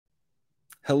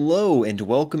Hello and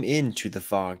welcome into the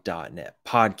Fog.net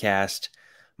podcast.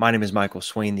 My name is Michael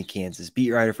Swain, the Kansas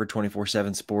beat writer for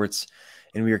 24/7 Sports,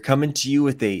 and we are coming to you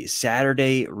with a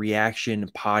Saturday reaction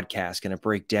podcast going to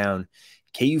break down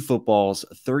KU football's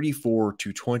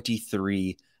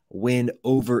 34-23 win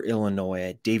over Illinois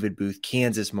at David Booth,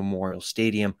 Kansas Memorial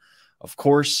Stadium. Of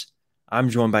course, I'm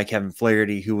joined by Kevin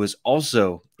Flaherty, who was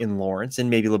also in Lawrence in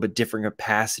maybe a little bit different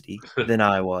capacity than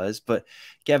I was. But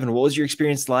Kevin, what was your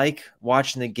experience like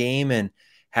watching the game, and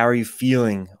how are you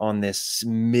feeling on this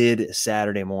mid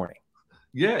Saturday morning?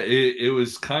 Yeah, it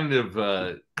was kind of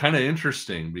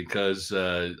interesting because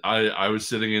I was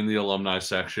sitting in the alumni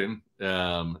section,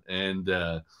 and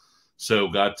so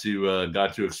got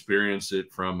to experience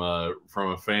it from a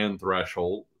fan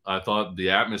threshold. I thought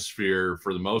the atmosphere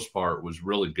for the most part was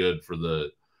really good for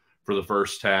the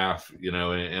first half,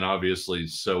 and obviously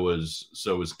so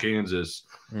was Kansas.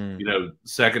 Mm.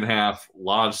 Second half, a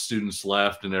lot of students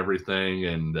left and everything,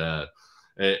 and a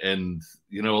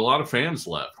lot of fans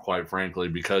left, quite frankly,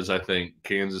 because I think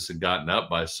Kansas had gotten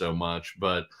up by so much.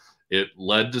 But it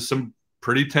led to some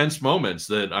pretty tense moments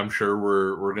that I'm sure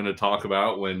we're going to talk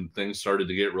about when things started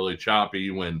to get really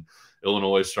choppy, when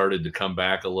Illinois started to come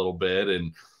back a little bit.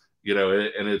 And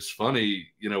and it's funny,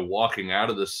 walking out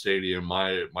of the stadium,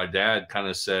 my dad kind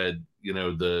of said,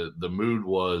 the mood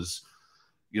was,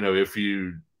 if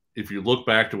you look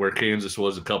back to where Kansas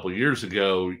was a couple years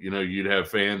ago, you'd have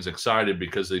fans excited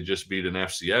because they just beat an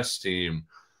FCS team.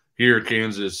 Here,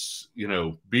 Kansas,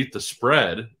 beat the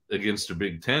spread against a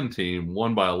Big Ten team,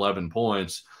 won by 11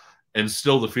 points, and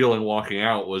still the feeling walking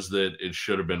out was that it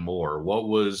should have been more. What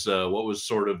was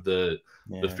sort of the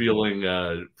Yeah. feeling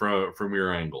from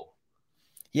your angle?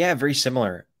 Yeah, very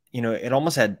similar. It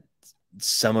almost had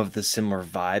some of the similar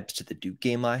vibes to the Duke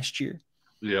game last year,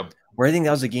 Yep. where I think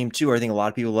that was a game too, where I think a lot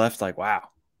of people left like, wow,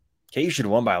 KU should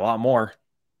have won by a lot more.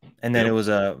 And then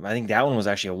Yep. I think that one was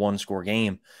actually a one-score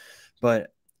game.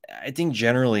 But I think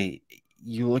generally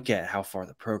you look at how far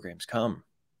the program's come,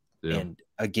 Yep. and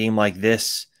a game like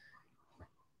this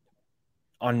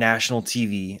on national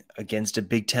TV against a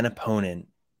Big Ten opponent,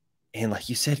 and like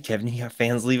you said, Kevin, you got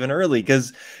fans leaving early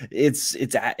because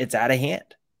it's out of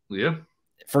hand Yep.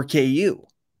 for KU.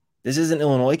 This isn't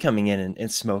Illinois coming in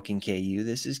and smoking KU.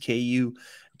 This is KU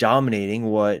dominating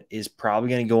what is probably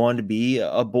going to go on to be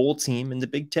a bowl team in the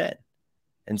Big Ten.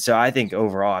 And so I think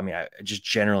overall, I mean,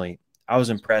 I was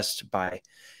impressed by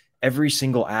every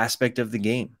single aspect of the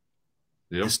game.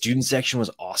 The Yep. student section was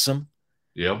awesome.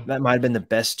 Yep. That might have been the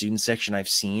best student section I've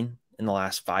seen in the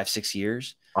last 5, 6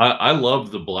 years. I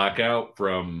love the blackout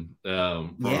from a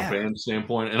Yeah. fan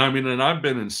standpoint, and I mean, and I've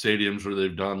been in stadiums where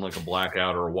they've done like a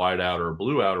blackout or a whiteout or a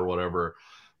blueout or whatever,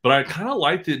 but I kind of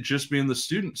liked it just being the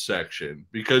student section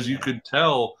because you Yeah. could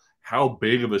tell how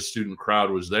big of a student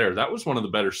crowd was there. That was one of the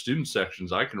better student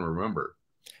sections I can remember.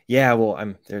 Yeah,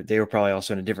 well, they were probably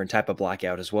also in a different type of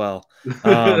blackout as well.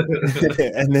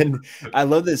 And then I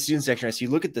love the student section. Right? So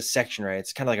you look at the section, right?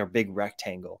 It's kind of like a big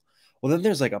rectangle. Well, then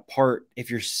there's like a part, if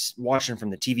you're watching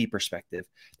from the TV perspective,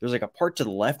 there's like a part to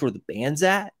the left where the band's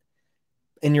at.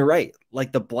 And you're right.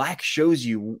 Like the black shows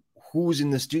you who's in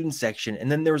the student section.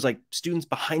 And then there was like students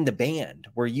behind the band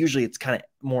where usually it's kind of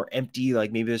more empty.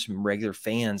 Like maybe there's some regular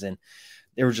fans, and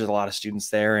there were just a lot of students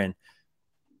there. And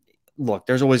look,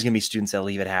 there's always going to be students that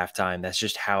leave at halftime. That's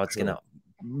just how it's Sure. going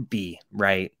to be,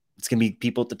 right? It's going to be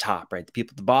people at the top, right? The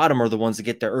people at the bottom are the ones that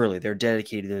get there early. They're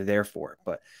dedicated. They're there for it.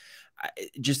 But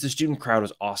just the student crowd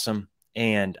was awesome.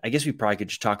 And I guess we probably could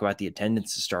just talk about the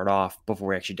attendance to start off before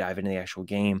we actually dive into the actual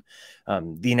game.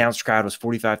 The announced crowd was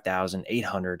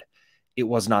 45,800. It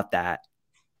was not that.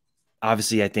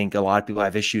 Obviously, I think a lot of people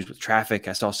have issues with traffic.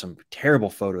 I saw some terrible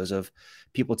photos of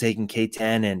people taking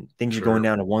K10 and things are going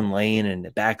Sure. down to one lane and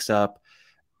it backs up.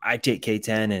 I take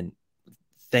K10, and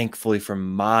thankfully,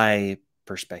 from my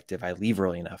perspective, I leave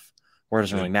early enough where it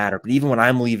doesn't Yeah. really matter. But even when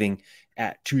I'm leaving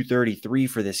at 2:33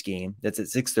 for this game, that's at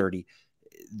 6:30,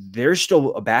 there's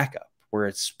still a backup where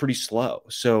it's pretty slow.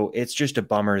 So it's just a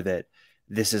bummer that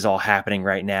this is all happening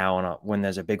right now when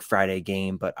there's a big Friday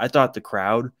game. But I thought the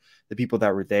crowd, the people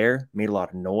that were there, made a lot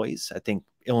of noise. I think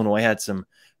Illinois had some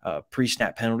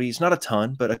pre-snap penalties, not a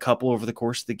ton, but a couple over the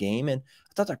course of the game. And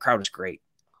I thought that crowd was great,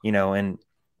 and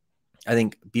I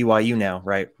think BYU now,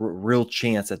 right? Real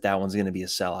chance that one's going to be a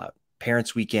sellout.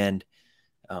 Parents weekend,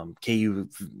 KU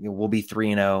will be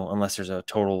 3-0 unless there's a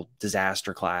total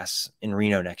disaster class in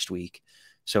Reno next week.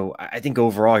 So I think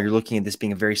overall you're looking at this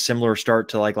being a very similar start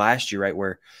to like last year, right?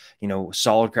 Where,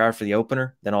 solid crowd for the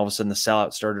opener, then all of a sudden the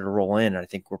sellout started to roll in. And I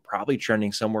think we're probably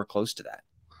trending somewhere close to that.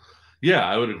 Yeah,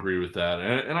 I would agree with that,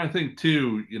 and I think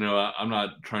too. I'm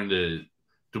not trying to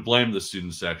blame the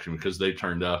student section because they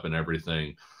turned up and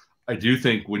everything. I do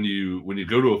think when you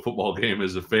go to a football game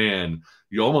as a fan,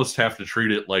 you almost have to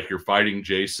treat it like you're fighting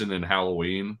Jason in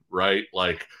Halloween, right?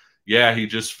 Like, yeah, he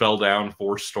just fell down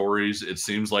 4 stories. It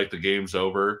seems like the game's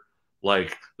over.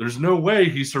 Like, there's no way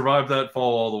he survived that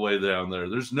fall all the way down there.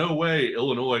 There's no way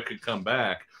Illinois could come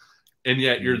back. And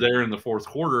yet you're there in the fourth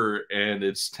quarter and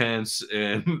it's tense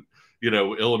and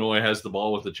Illinois has the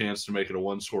ball with a chance to make it a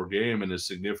 1-score game and a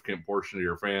significant portion of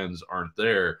your fans aren't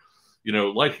there.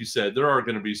 Like you said, there are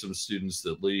going to be some students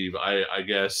that leave. I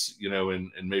guess,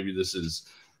 and maybe this is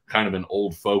kind of an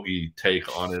old fogey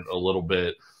take on it a little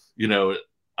bit.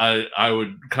 I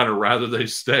would kind of rather they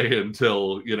stay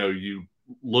until, you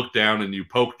look down and you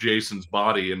poke Jason's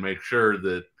body and make sure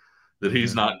that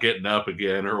he's not getting up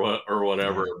again or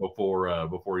whatever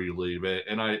before you leave.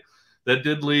 And that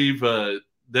did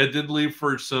leave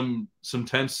for some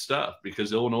tense stuff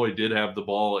because Illinois did have the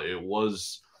ball. It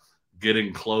was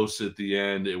getting close at the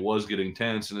end. It was getting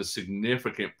tense, and a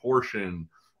significant portion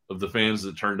of the fans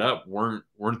that turned up weren't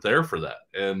there for that,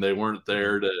 and they weren't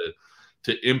there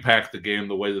to impact the game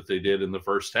the way that they did in the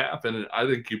first half. And I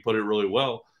think you put it really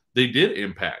well. They did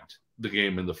impact the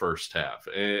game in the first half,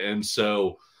 and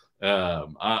so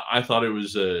I thought it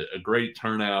was a great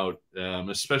turnout,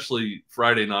 especially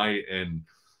Friday night. And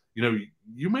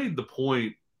you made the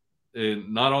point,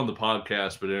 and not on the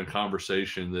podcast, but in a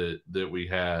conversation that we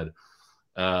had.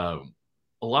 A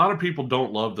lot of people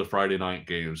don't love the Friday night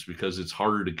games because it's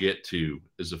harder to get to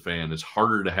as a fan. It's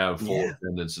harder to have full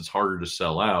attendance. It's harder to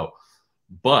sell out.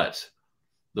 But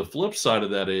the flip side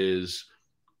of that is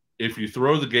if you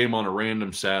throw the game on a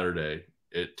random Saturday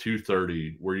at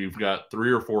 2:30 where you've got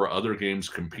 3 or 4 other games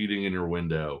competing in your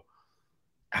window,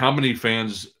 how many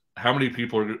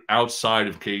people are outside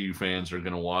of KU fans are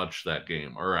going to watch that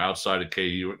game, or outside of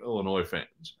KU and Illinois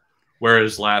fans?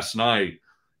 Whereas last night,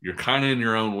 you're kind of in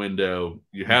your own window.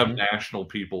 You have national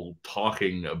people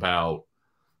talking about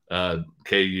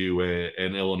KU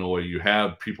and Illinois. You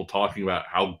have people talking about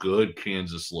how good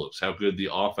Kansas looks, how good the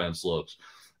offense looks.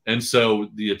 And so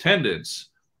the attendance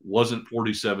wasn't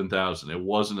 47,000. It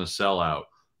wasn't a sellout.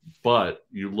 But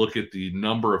you look at the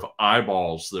number of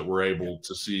eyeballs that were able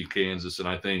to see Kansas, and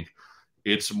I think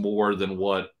it's more than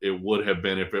what it would have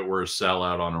been if it were a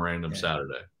sellout on a random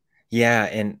Saturday. Yeah,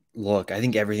 and look, I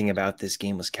think everything about this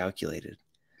game was calculated.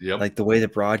 Yep. Like the way the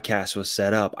broadcast was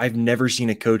set up. I've never seen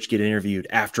a coach get interviewed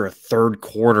after a third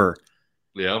quarter.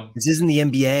 Yeah. This isn't the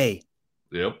NBA.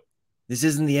 Yep. This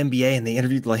isn't the NBA, and they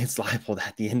interviewed Lance Leipold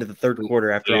at the end of the third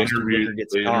quarter after Austin Booker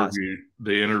gets tossed.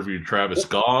 They interviewed Travis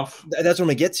Goff. That's what I'm going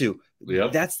to get to.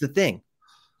 Yep. That's the thing.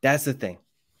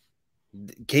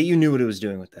 KU knew what it was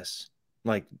doing with this.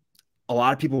 Like, a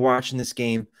lot of people watching this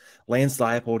game. Lance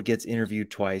Leipold gets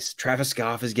interviewed twice. Travis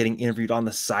Goff is getting interviewed on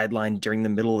the sideline during the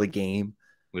middle of the game.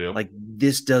 Yep. Like,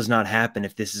 this does not happen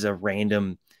if this is a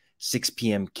random 6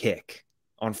 p.m. kick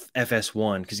on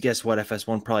FS1, because guess what?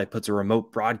 FS1 probably puts a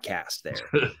remote broadcast there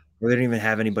where they don't even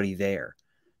have anybody there.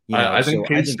 I think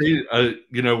K-State,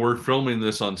 we're filming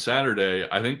this on Saturday.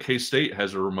 I think K-State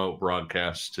has a remote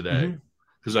broadcast today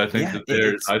because I think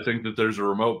that there's a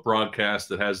remote broadcast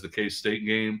that has the K-State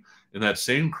game, and that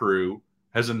same crew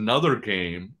has another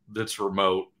game that's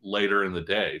remote later in the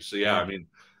day. So, I mean,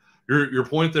 your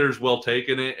point there is well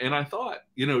taken. And I thought,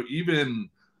 even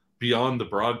beyond the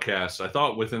broadcast, I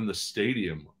thought within the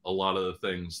stadium, a lot of the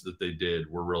things that they did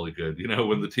were really good.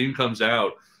 When the team comes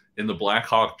out in the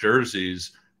Blackhawk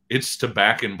jerseys, it's to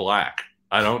back in black.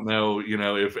 I don't know,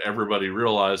 if everybody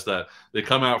realized that. They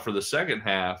come out for the second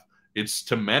half, it's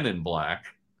to men in black.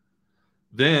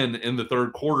 Then in the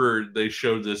third quarter, they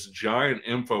showed this giant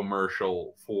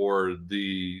infomercial for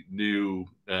the new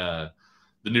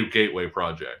Gateway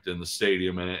project in the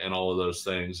stadium and all of those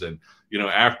things. And,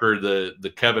 after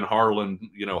the Kevin Harlan,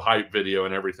 hype video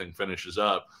and everything finishes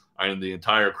up, and the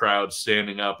entire crowd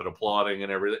standing up and applauding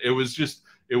and everything,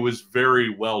 it was very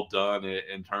well done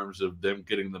in terms of them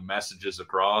getting the messages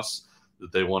across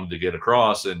that they wanted to get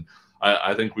across. And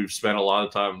I think we've spent a lot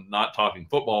of time not talking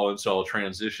football, and so I'll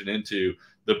transition into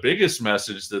the biggest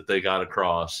message that they got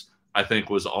across, I think,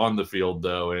 was on the field,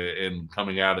 though, and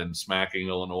coming out and smacking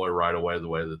Illinois right away the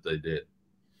way that they did.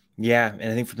 Yeah,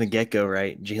 and I think from the get-go,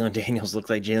 right, Jalen Daniels looked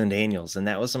like Jalen Daniels, and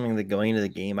that was something that going into the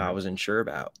game I wasn't sure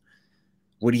about.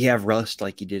 Would he have rust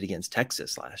like he did against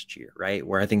Texas last year, right,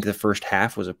 where I think the first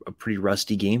half was a pretty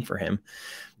rusty game for him?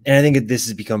 And I think that this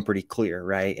has become pretty clear,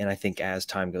 right? And I think as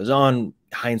time goes on,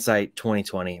 hindsight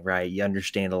 2020, right, you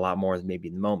understand a lot more than maybe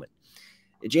in the moment.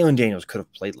 Jalen Daniels could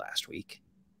have played last week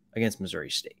against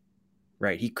Missouri State,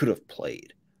 right? He could have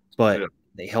played, but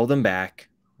they held him back,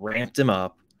 ramped him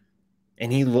up,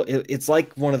 And it's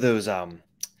like one of those,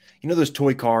 those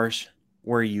toy cars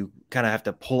where you kind of have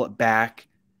to pull it back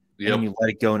and then Yep. you let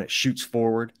it go and it shoots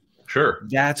forward. Sure.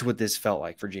 That's what this felt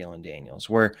like for Jalen Daniels,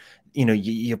 where,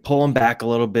 you pull him back a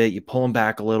little bit, you pull him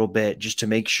back a little bit just to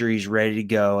make sure he's ready to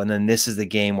go. And then this is the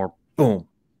game where, boom,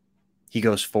 he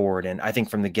goes forward. And I think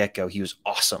from the get-go, he was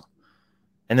awesome.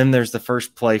 And then there's the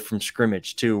first play from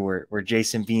scrimmage, too, where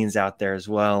Jason Bean's out there as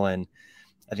well. And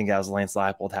I think that was Lance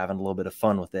Leipold having a little bit of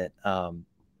fun with it.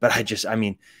 But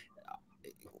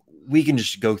we can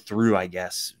just go through, I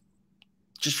guess,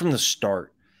 just from the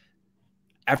start.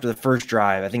 After the first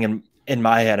drive, I think in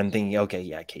my head, I'm thinking, okay,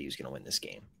 yeah, KU's going to win this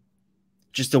game.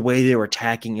 Just the way they were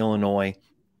attacking Illinois,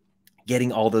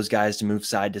 getting all those guys to move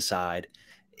side to side.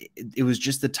 It was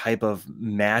just the type of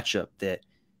matchup that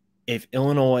if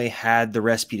Illinois had the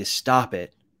recipe to stop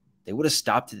it, they would have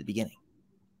stopped at the beginning,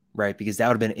 right? Because that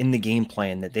would have been in the game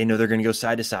plan that they know they're going to go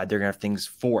side to side. They're going to have things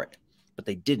for it, but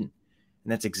they didn't.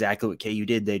 And that's exactly what KU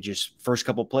did. They just, first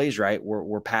couple plays, right,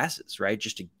 were passes, right?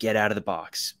 Just to get out of the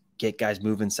box, get guys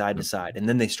moving side to side. And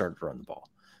then they started to run the ball.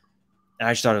 And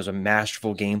I just thought it was a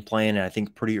masterful game plan. And I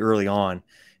think pretty early on,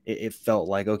 it felt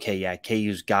like, okay, yeah,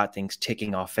 KU's got things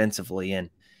ticking offensively and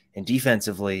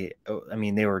defensively. I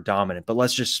mean, they were dominant. But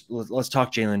let's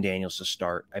talk Jalen Daniels to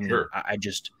start. I mean, Sure. I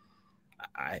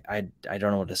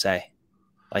don't know what to say.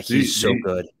 Like, he's so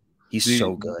good. He's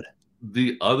so good.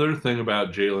 The other thing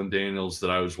about Jalen Daniels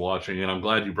that I was watching, and I'm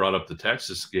glad you brought up the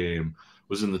Texas game,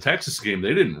 was in the Texas game,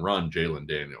 they didn't run Jalen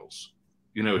Daniels.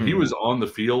 He was on the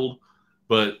field,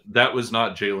 but that was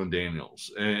not Jalen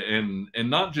Daniels. And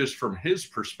not just from his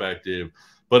perspective,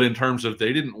 but in terms of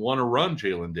they didn't want to run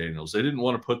Jalen Daniels. They didn't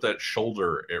want to put that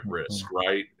shoulder at risk,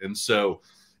 right? And so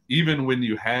even when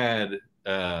you had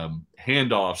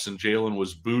handoffs and Jalen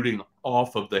was booting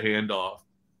off of the handoff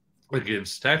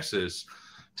against Texas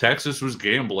was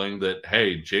gambling that,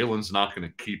 hey, Jalen's not going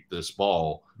to keep this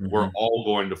ball. We're all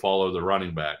going to follow the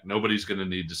running back. Nobody's going to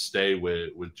need to stay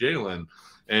with Jalen.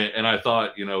 And I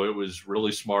thought, it was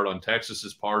really smart on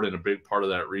Texas's part, and a big part of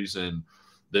that reason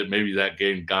that maybe that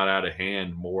game got out of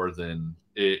hand more than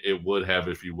it would have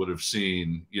if you would have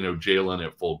seen, Jalen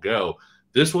at full go.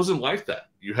 This wasn't like that.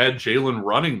 You had Jalen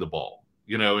running the ball,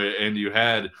 and you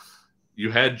had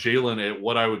Jalen at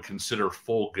what I would consider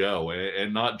full go,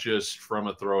 and not just from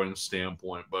a throwing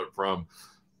standpoint, but from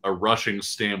a rushing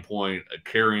standpoint, a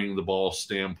carrying the ball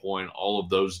standpoint, all of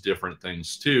those different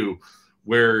things too,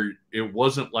 where it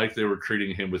wasn't like they were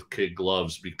treating him with kid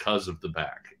gloves because of the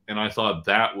back. And I thought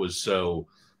that was so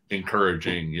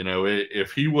encouraging.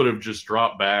 If he would have just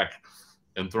dropped back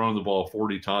and thrown the ball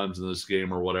 40 times in this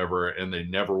game or whatever, and they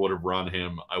never would have run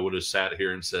him, I would have sat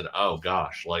here and said, oh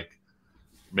gosh, like,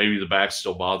 maybe the back's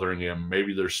still bothering him.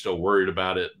 Maybe they're still worried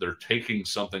about it. They're taking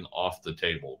something off the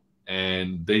table.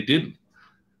 And they didn't.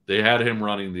 They had him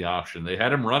running the option. They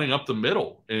had him running up the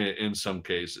middle in some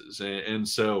cases. And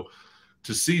so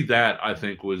to see that, I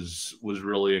think, was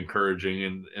really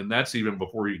encouraging. And that's even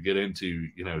before you get into,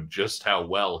 just how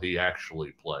well he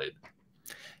actually played.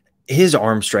 His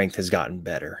arm strength has gotten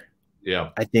better.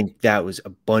 Yeah. I think that was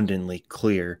abundantly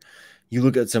clear. You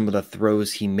look at some of the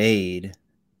throws he made.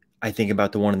 I think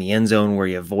about the one in the end zone where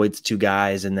he avoids two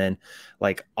guys and then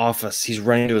he's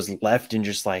running to his left and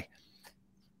just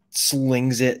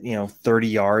slings it, 30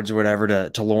 yards or whatever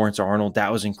to Lawrence Arnold.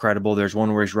 That was incredible. There's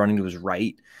one where he's running to his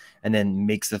right and then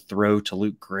makes the throw to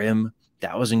Luke Grimm.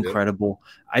 That was incredible. Yep.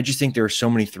 I just think there are so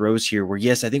many throws here where,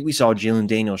 yes, I think we saw Jalen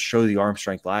Daniels show the arm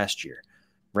strength last year,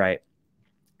 right?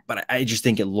 But I just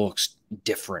think it looks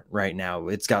different right now.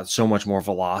 It's got so much more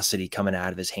velocity coming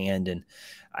out of his hand. And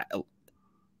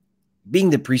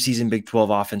being the preseason Big 12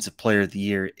 Offensive Player of the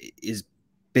Year is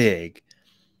big.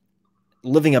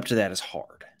 Living up to that is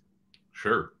hard.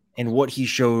 Sure. And what he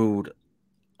showed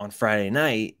on Friday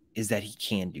night is that he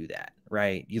can do that,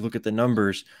 right? You look at the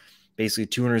numbers, basically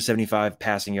 275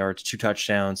 passing yards, 2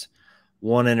 touchdowns,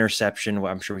 1 interception.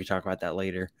 Well, I'm sure we can talk about that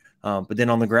later. But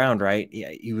then on the ground, right,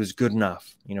 he was good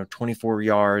enough. 24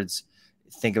 yards.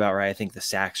 Think about, right, I think the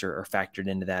sacks are factored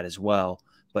into that as well.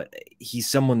 But he's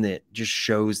someone that just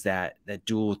shows that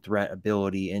dual threat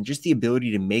ability and just the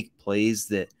ability to make plays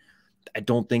that I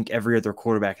don't think every other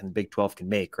quarterback in the Big 12 can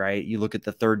make, right? You look at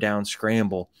the third down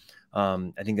scramble.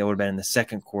 I think that would have been in the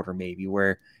second quarter maybe,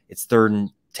 where it's 3rd and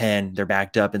 10. They're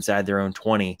backed up inside their own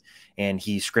 20, and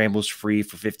he scrambles free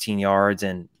for 15 yards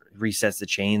and resets the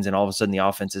chains, and all of a sudden the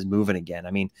offense is moving again.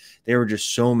 I mean, there were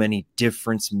just so many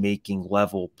difference-making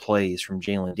level plays from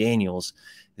Jalen Daniels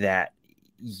that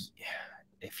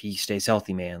if he stays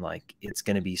healthy, man, it's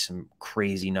going to be some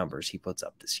crazy numbers he puts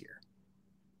up this year.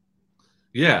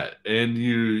 Yeah, and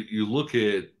you look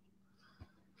at,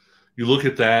 you look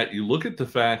at that, you look at the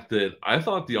fact that I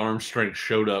thought the arm strength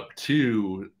showed up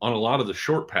too on a lot of the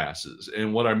short passes.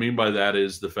 And what I mean by that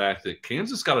is the fact that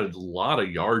Kansas got a lot of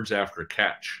yards after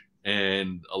catch.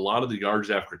 And a lot of the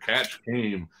yards after catch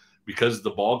came because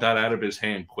the ball got out of his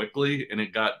hand quickly and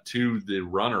it got to the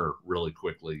runner really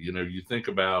quickly. You know, you think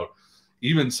about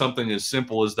even something as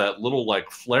simple as that little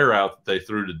like flare out that they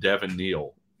threw to Devin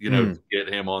Neal, you know, to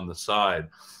get him on the side,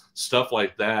 stuff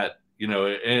like that. You know,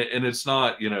 and it's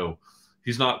not, you know,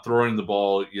 he's not throwing the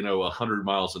ball, you know, 100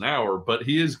 miles an hour, but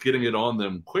he is getting it on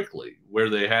them quickly where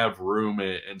they have room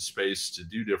and space to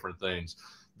do different things.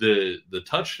 The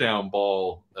touchdown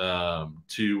ball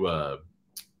to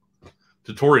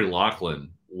Torrey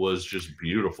Loughlin was just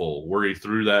beautiful, where he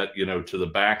threw that, you know, to the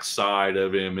backside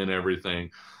of him and everything.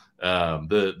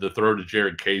 The throw to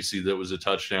Jared Casey that was a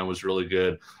touchdown was really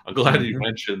good. I'm glad you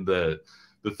mentioned the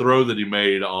throw that he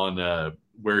made on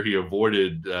where he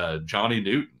avoided Johnny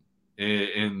Newton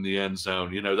in the end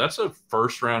zone. You know, that's a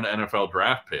first round NFL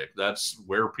draft pick. That's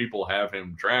where people have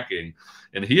him tracking.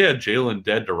 And he had Jalen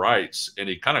dead to rights, and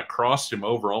he kind of crossed him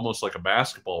over almost like a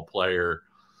basketball player,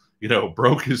 you know,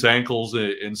 broke his ankles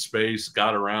in space,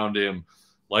 got around him,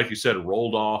 like you said,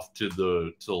 rolled off to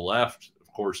the left.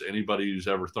 Of course, anybody who's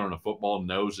ever thrown a football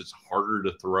knows it's harder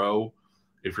to throw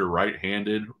if you're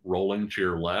right-handed rolling to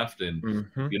your left. And,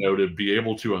 you know, to be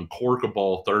able to uncork a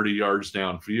ball 30 yards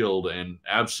downfield and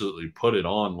absolutely put it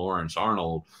on Lawrence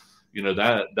Arnold, you know,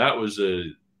 that was a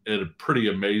pretty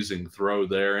amazing throw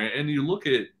there. And you look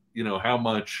at, you know, how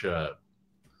much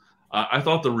I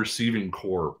thought the receiving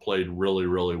core played really,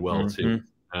 really well too.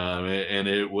 And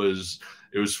it was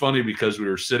funny because we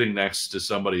were sitting next to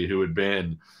somebody who had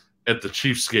been at the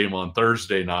Chiefs game on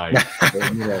Thursday night.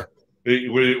 And, you know,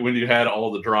 when you had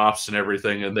all the drops and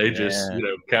everything, and they just, you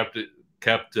know, kept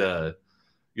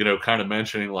you know, kind of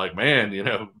mentioning like, man, you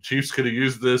know, Chiefs could have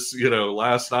used this, you know,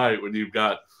 last night when you've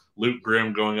got Luke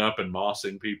Grimm going up and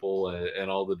mossing people and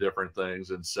all the different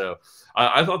things. And so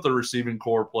I thought the receiving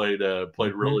core played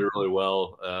really, really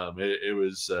well. It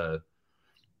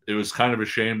was kind of a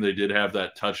shame they did have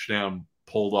that touchdown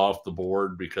pulled off the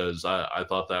board, because I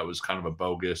thought that was kind of a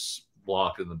bogus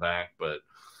block in the back, but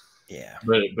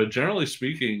generally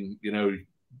speaking, you know,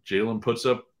 Jalen puts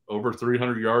up over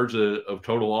 300 yards of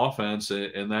total offense,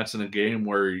 and that's in a game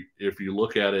where, if you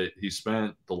look at it, he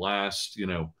spent the last, you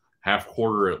know, half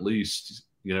quarter at least,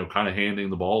 you know, kind of handing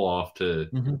the ball off to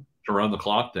run the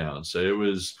clock down. So it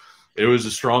was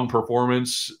a strong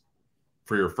performance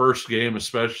for your first game,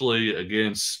 especially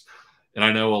against, and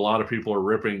I know a lot of people are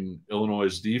ripping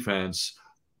Illinois' defense.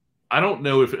 I don't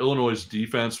know if Illinois'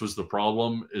 defense was the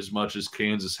problem as much as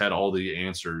Kansas had all the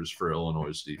answers for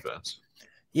Illinois' defense.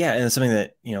 Yeah, and it's something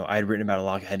that, you know, I had written about a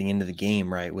lot heading into the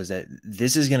game, right, was that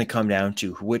this is going to come down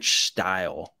to which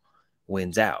style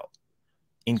wins out.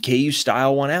 And KU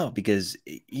style won out because,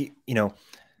 you know,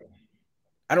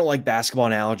 I don't like basketball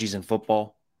analogies in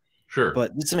football. Sure.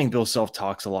 But it's something Bill Self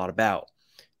talks a lot about.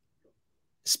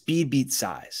 Speed beats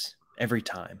size every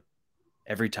time.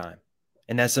 Every time.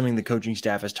 And that's something the coaching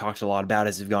staff has talked a lot about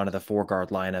as they've gone to the 4-guard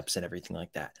lineups and everything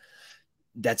like that.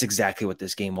 That's exactly what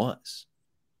this game was.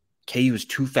 KU was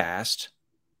too fast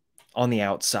on the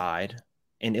outside,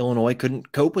 and Illinois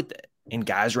couldn't cope with it. And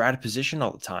guys were out of position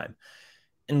all the time.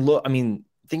 And look, I mean,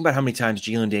 think about how many times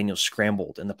Jalen Daniels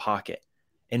scrambled in the pocket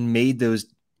and made those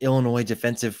Illinois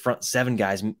defensive front 7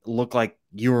 guys look like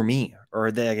you or me,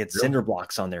 or they had cinder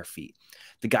blocks on their feet.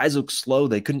 The guys looked slow.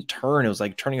 They couldn't turn. It was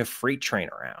like turning a freight train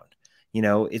around. You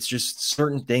know, it's just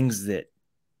certain things that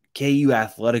KU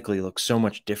athletically looks so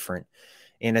much different.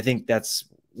 And I think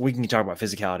we can talk about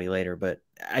physicality later, but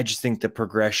I just think the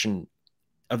progression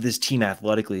of this team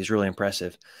athletically is really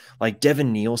impressive. Like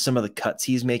Devin Neal, some of the cuts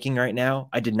he's making right now,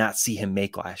 I did not see him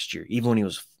make last year, even when he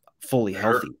was fully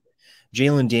healthy.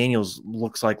 Jalen Daniels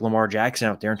looks like Lamar Jackson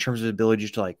out there in terms of the ability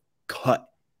to like cut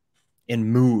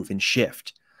and move and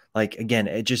shift. Like, again,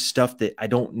 it's just stuff that I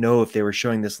don't know if they were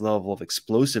showing this level of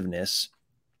explosiveness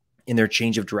in their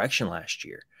change of direction last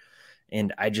year.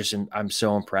 And I'm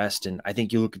so impressed. And I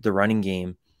think you look at the running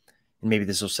game, and maybe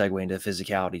this will segue into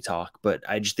physicality talk, but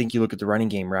I just think you look at the running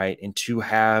game, right? And to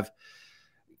have,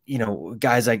 you know,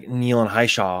 guys like Neal and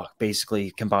Hishaw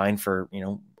basically combined for, you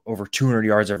know, over 200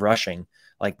 yards of rushing,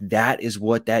 like that is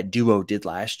what that duo did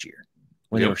last year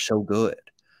when they were so good.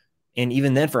 And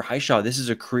even then for Hishaw, this is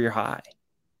a career high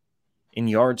in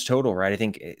yards total, right? I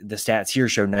think the stats here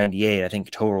show 98. I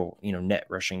think total, you know, net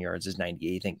rushing yards is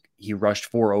 98. I think he rushed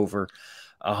for over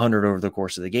 100 over the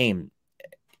course of the game.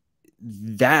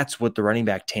 That's what the running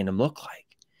back tandem looked like.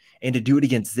 And to do it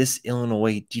against this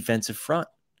Illinois defensive front.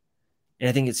 And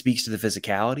I think it speaks to the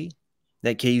physicality.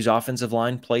 that KU's offensive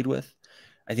line played with.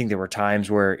 I think there were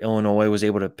times where Illinois was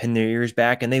able to pin their ears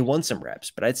back and they won some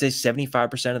reps, but I'd say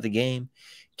 75% of the game,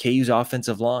 KU's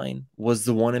offensive line was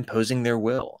the one imposing their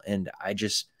will. And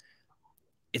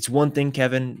it's one thing,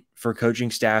 Kevin, for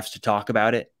coaching staffs to talk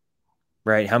about it,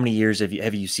 right? How many years have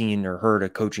you seen or heard a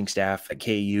coaching staff at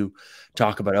KU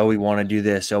talk about, oh, we want to do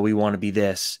this, oh, we want to be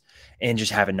this, and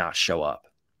just have it not show up?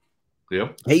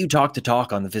 Yep. KU talked the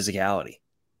talk on the physicality.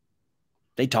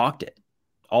 They talked it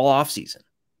all offseason,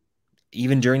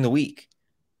 even during the week.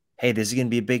 Hey, this is going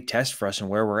to be a big test for us and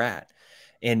where we're at.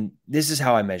 And this is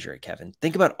how I measure it, Kevin.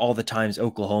 Think about all the times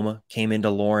Oklahoma came into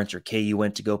Lawrence or KU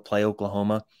went to go play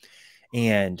Oklahoma.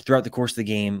 And throughout the course of the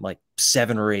game, like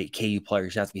 7 or 8 KU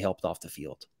players have to be helped off the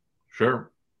field.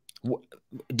 Sure.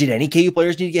 Did any KU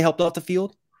players need to get helped off the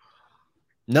field?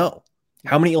 No.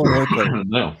 How many Illinois players?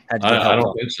 No, had to get helped I don't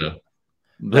off? think so.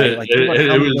 Right? Like,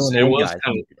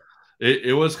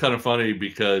 it was kind of funny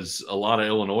because a lot of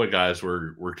Illinois guys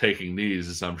were taking knees,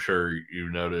 as I'm sure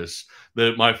you noticed.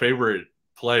 My favorite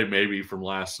play maybe from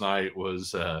last night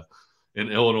was an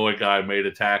Illinois guy made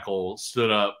a tackle, stood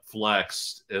up,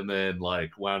 flexed, and then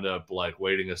like wound up like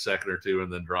waiting a second or two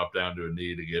and then dropped down to a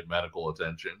knee to get medical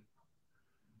attention.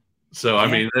 So, I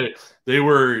mean, they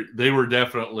were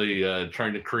definitely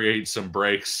trying to create some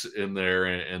breaks in there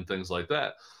and things like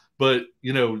that. But,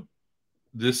 you know,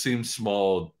 this seems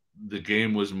small. The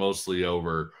game was mostly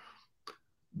over.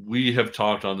 We have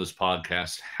talked on this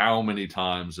podcast how many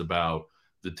times about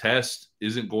the test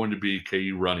isn't going to be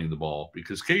KU running the ball,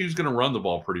 because KU is going to run the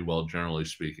ball pretty well, generally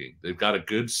speaking. They've got a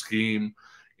good scheme.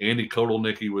 Andy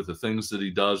Kotelnicki, with the things that he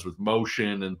does with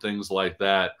motion and things like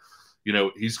that, you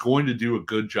know, he's going to do a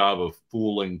good job of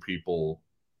fooling people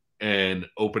and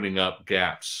opening up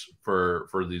gaps for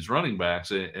these running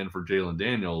backs and for Jalen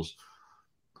Daniels.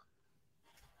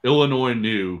 Illinois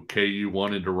knew KU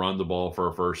wanted to run the ball for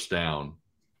a first down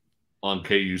on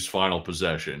KU's final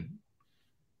possession.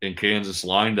 And Kansas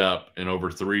lined up, and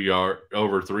over three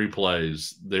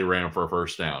plays, they ran for a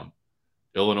first down.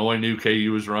 Illinois knew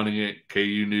KU was running it.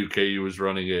 KU knew KU was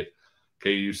running it.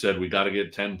 KU said, we got to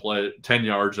get 10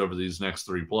 yards over these next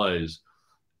 3 plays,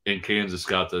 and Kansas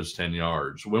got those 10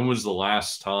 yards. When was the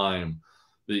last time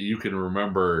that you can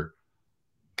remember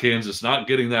Kansas not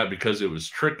getting that because it was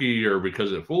tricky or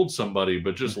because it fooled somebody,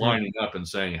 but just lining up and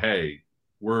saying, hey,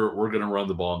 we're going to run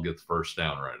the ball and get the first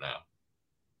down right now?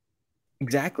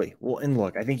 Exactly. Well, and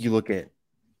look, I think you look at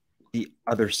the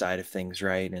other side of things,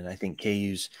 right? And I think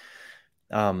KU's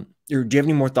do you have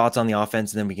any more thoughts on the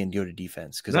offense, and then we can go to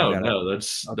defense? Because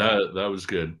that was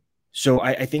good. So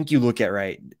I think you look at,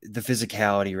 right, the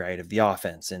physicality, right, of the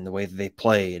offense and the way that they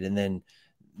played, and then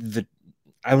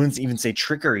I wouldn't even say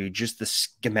trickery, just the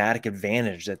schematic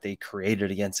advantage that they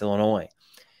created against Illinois.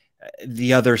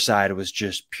 The other side was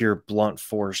just pure blunt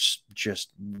force,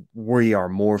 just we are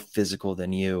more physical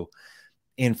than you.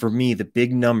 And for me, the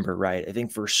big number, right, I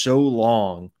think for so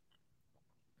long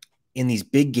in these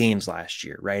big games last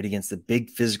year, right, against the big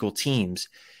physical teams,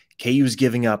 KU was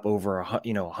giving up over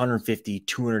 150,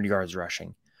 200 yards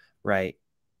rushing, right?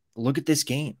 Look at this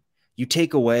game. You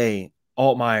take away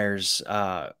Altmaier's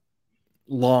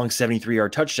long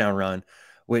 73-yard touchdown run,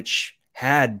 which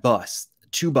had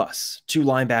two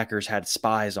linebackers had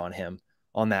spies on him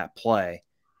on that play,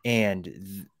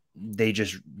 and they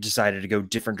just decided to go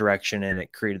different direction, and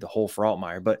it created the hole for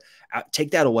Altmaier. But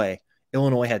take that away,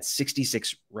 Illinois had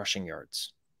 66 rushing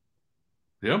yards.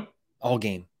 Yep. All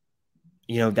game.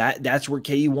 You know, that's where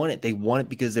KU won it. They won it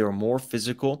because they were more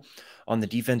physical on the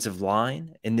defensive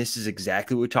line, and this is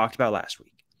exactly what we talked about last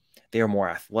week. They are more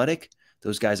athletic.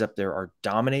 Those guys up there are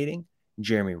dominating.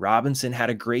 Jeremy Robinson had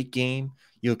a great game.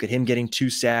 You look at him getting 2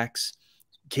 sacks.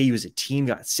 KU as a team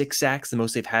got 6 sacks, the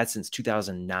most they've had since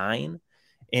 2009.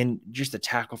 And just the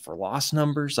tackle for loss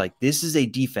numbers, like, this is a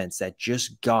defense that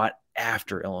just got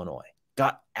after Illinois,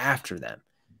 got after them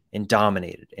and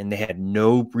dominated. And they had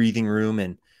no breathing room.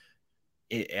 And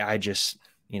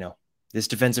this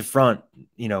defensive front,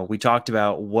 we talked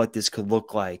about what this could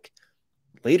look like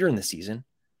later in the season.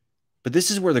 But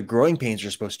this is where the growing pains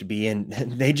are supposed to be, and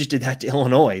they just did that to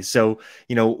Illinois. So,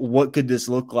 what could this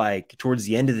look like towards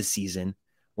the end of the season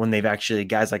when they've actually,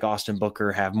 guys like Austin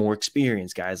Booker have more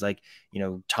experience, guys like,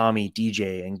 Tommy,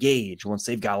 DJ, and Gage, once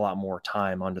they've got a lot more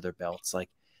time under their belts? Like,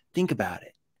 think about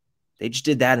it. They just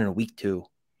did that in a week too.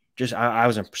 I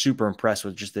was super impressed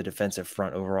with just the defensive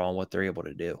front overall and what they're able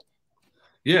to do.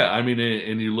 Yeah, I mean,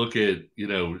 and you look at,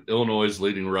 Illinois'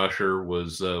 leading rusher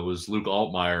was Luke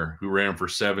Altmaier, who ran for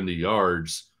 70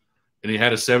 yards, and he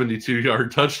had a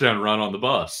 72-yard touchdown run on the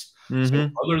bus. So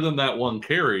other than that one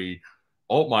carry,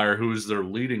 Altmaier, who is their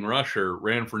leading rusher,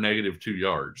 ran for -2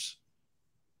 yards.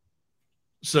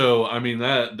 So I mean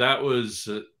that was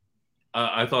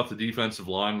I thought the defensive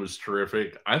line was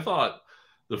terrific. I thought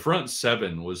the front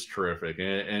seven was terrific,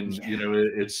 and Yeah.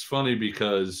 it's funny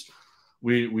because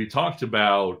we talked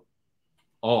about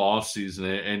all offseason,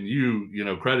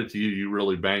 and credit to you, you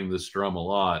really banged this drum a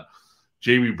lot.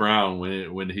 JB Brown,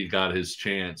 when he got his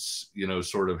chance,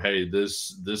 sort of, hey,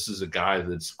 this is a guy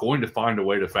that's going to find a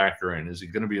way to factor in. Is he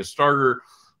going to be a starter?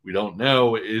 We don't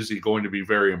know. Is he going to be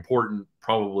very important?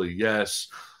 Probably yes.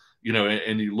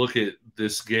 And you look at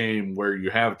this game where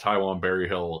you have Taiwan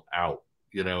Berryhill out,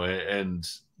 and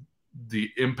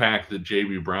the impact that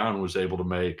JB Brown was able to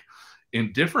make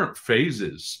in different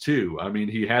phases too. I mean,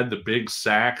 he had the big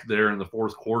sack there in the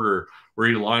fourth quarter where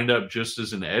he lined up just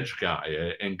as an edge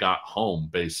guy and got home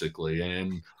basically.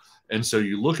 And so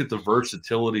you look at the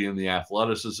versatility and the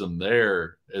athleticism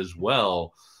there as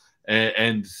well.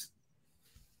 And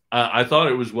I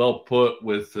thought it was well put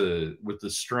with the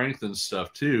strength and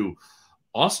stuff too.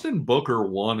 Austin Booker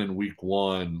won in week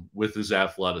one with his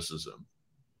athleticism.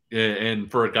 And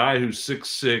for a guy who's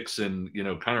 6'6"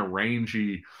 and, kind of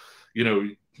rangy,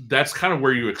 that's kind of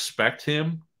where you expect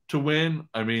him to win.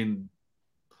 I mean,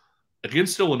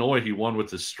 against Illinois, he won with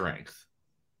his strength.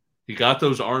 He got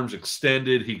those arms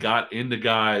extended. He got into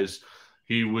guys.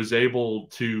 He was able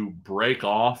to break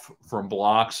off from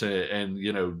blocks and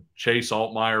chase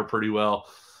Altmaier pretty well.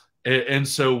 And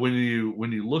so when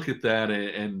you look at that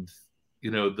and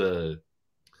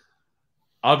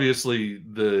obviously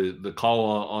the call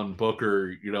on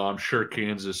Booker, I'm sure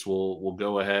Kansas will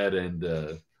go ahead and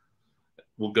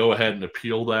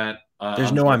appeal that.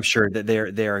 I'm sure that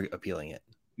they're appealing it.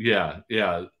 Yeah,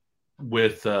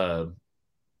 with the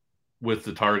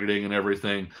targeting and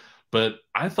everything. But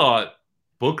I thought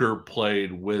Booker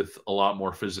played with a lot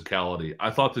more physicality. I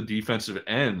thought the defensive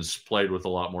ends played with a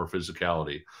lot more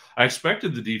physicality. I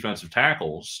expected the defensive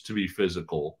tackles to be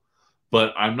physical,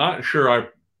 but I'm not sure I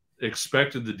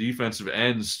expected the defensive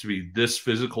ends to be this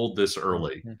physical this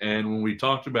early. Mm-hmm. And when we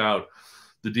talked about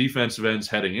the defensive ends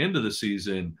heading into the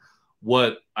season,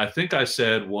 what I think I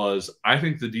said was, I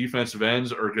think the defensive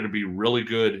ends are going to be really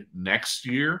good next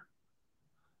year.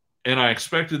 And I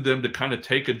expected them to kind of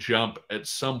take a jump at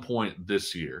some point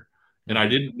this year. And I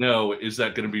didn't know, is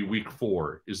that going to be week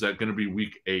 4? Is that going to be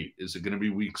week 8? Is it going to be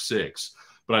week 6?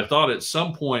 But I thought at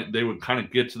some point they would kind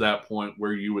of get to that point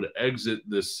where you would exit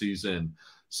this season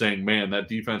saying, man, that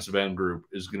defensive end group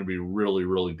is going to be really,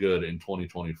 really good in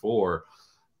 2024.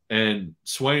 And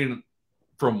Swain,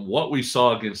 from what we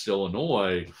saw against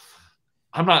Illinois,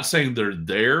 I'm not saying they're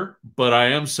there, but I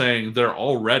am saying they're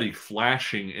already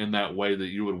flashing in that way that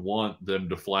you would want them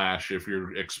to flash if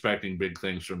you're expecting big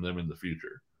things from them in the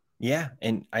future. Yeah,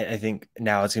 and I think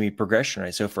now it's going to be progression,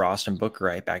 right? So for Austin Booker,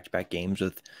 right, back-to-back games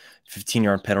with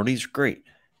 15-yard penalties, great.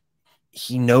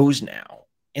 He knows now.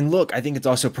 And look, I think it's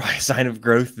also probably a sign of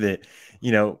growth that,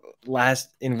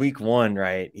 in week 1,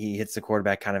 right, he hits the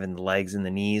quarterback kind of in the legs and the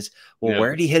knees. Well,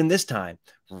 where did he hit him this time?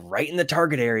 Right in the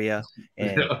target area.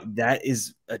 And that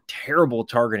is a terrible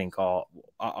targeting call.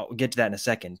 I'll get to that in a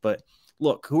second. But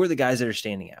look, who are the guys that are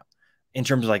standing out in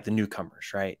terms of like the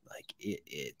newcomers, right? Like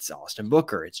it's Austin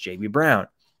Booker, it's JB Brown.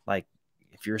 Like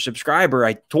if you're a subscriber,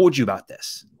 I told you about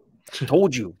this. I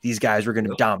told you these guys were going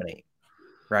to dominate,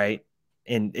 right?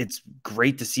 And it's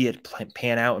great to see it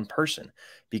pan out in person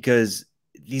because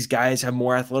these guys have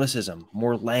more athleticism,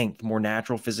 more length, more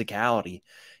natural physicality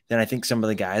than I think some of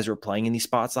the guys were playing in these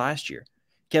spots last year.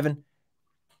 Kevin,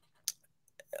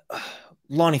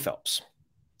 Lonnie Phelps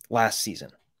last season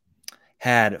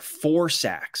had 4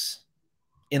 sacks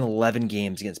in 11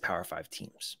 games against Power 5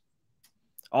 teams.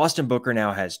 Austin Booker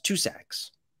now has 2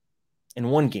 sacks in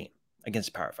 1 game against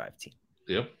a Power 5 team.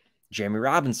 Yep. Jeremy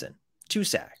Robinson, 2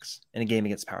 sacks in a game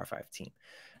against a Power 5 team.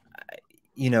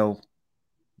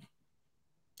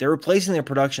 They're replacing the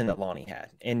production that Lonnie had.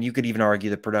 And you could even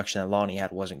argue the production that Lonnie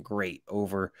had wasn't great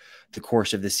over the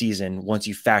course of the season once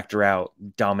you factor out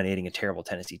dominating a terrible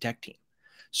Tennessee Tech team.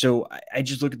 So I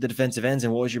just look at the defensive ends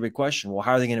and what was your big question? Well,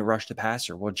 how are they going to rush the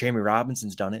passer? Well, Jamie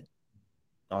Robinson's done it.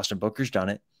 Austin Booker's done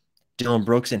it. Dylan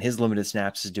Brooks in his limited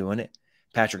snaps is doing it.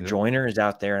 Patrick Joyner is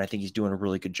out there, and I think he's doing a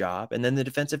really good job. And then the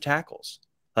defensive tackles.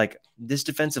 Like this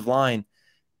defensive line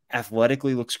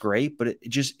athletically looks great, but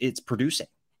it's producing.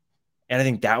 And I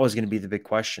think that was going to be the big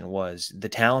question was the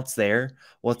talent's there.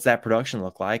 What's that production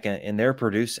look like? And they're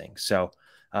producing. So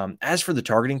as for the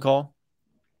targeting call,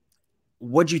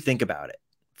 what'd you think about it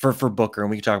for Booker?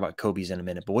 And we can talk about Kobe's in a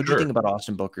minute, but what'd you think about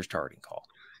Austin Booker's targeting call?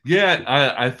 Yeah,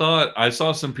 I thought I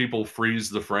saw some people freeze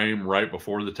the frame right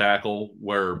before the tackle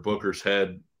where Booker's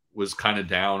head was kind of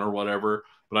down or whatever.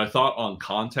 but I thought on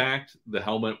contact, the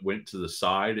helmet went to the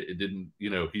side. It didn't,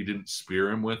 he didn't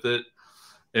spear him with it.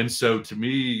 And so to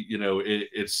me,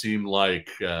 it seemed like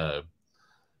a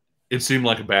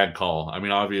bad call. I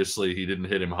mean, obviously he didn't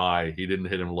hit him high. He didn't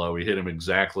hit him low. He hit him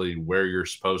exactly where you're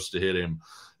supposed to hit him.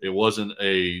 It wasn't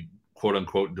a quote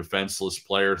unquote defenseless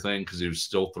player thing because he was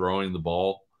still throwing the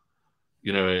ball,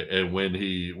 and when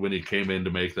he came in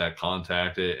to make that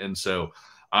contact. And so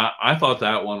I thought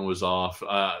that one was off.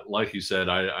 Like you said,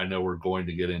 I know we're going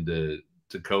to get into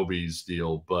Kobe's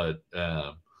deal, but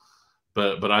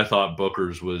I thought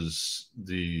Booker's was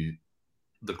the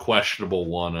questionable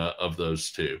one of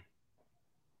those two.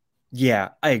 Yeah,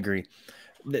 I agree.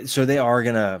 So they are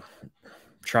going to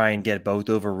try and get both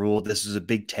overruled. This is a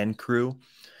Big Ten crew,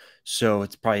 so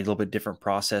it's probably a little bit different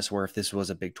process, where if this was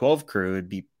a Big 12 crew, it'd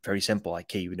be very simple. Like,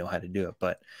 hey, you would know how to do it.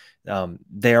 But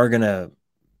they are going to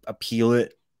appeal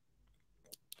it.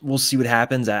 We'll see what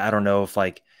happens. I don't know if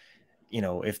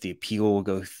if the appeal will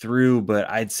go through, but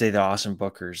I'd say the Austin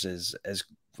Booker's is as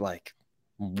like,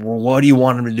 what do you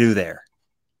want him to do there?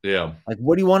 Yeah. Like,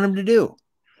 what do you want him to do?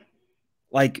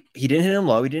 Like, he didn't hit him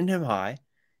low. He didn't hit him high.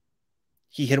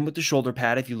 He hit him with the shoulder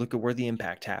pad. If you look at where the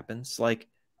impact happens, like,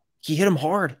 he hit him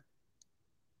hard.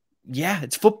 Yeah,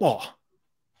 it's football,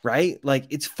 right? Like,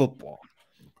 it's football.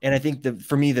 And I think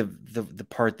for me, the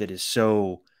part that is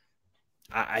so,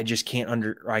 I just can't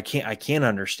I can't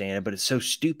understand it, but it's so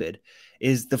stupid,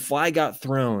 is the flag got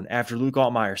thrown after Luke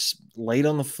Altmaier laid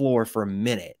on the floor for a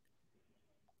minute.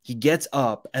 He gets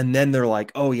up, and then they're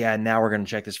like, oh, yeah, now we're going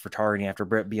to check this for targeting after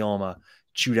Brett Bielema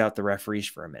chewed out the referees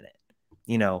for a minute.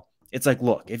 It's like,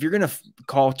 look, if you're going to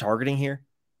call targeting here,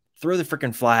 throw the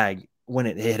freaking flag when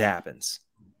it happens.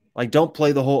 Like, don't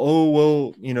play the whole, oh,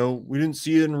 well, we didn't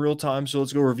see it in real time, so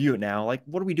let's go review it now. Like,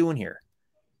 what are we doing here?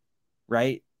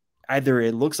 Right? Either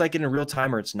it looks like it in real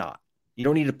time or it's not. You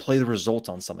don't need to play the results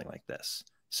on something like this.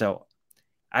 So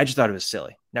I just thought it was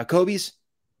silly. Now, Kobe's,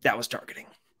 that was targeting.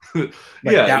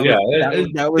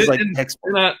 That was like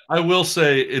textbook. I will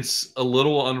say it's a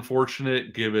little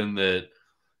unfortunate given that,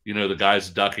 the guy's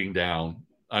ducking down.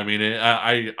 I mean,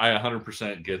 I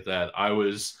 100% get that. I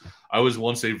was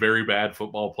once a very bad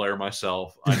football player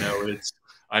myself. I know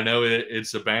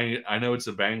it's a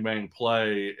bang bang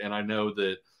play, and I know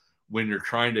that when you're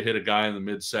trying to hit a guy in the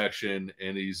midsection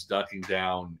and he's ducking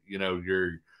down,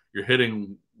 you're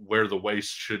hitting where the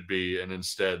waist should be, and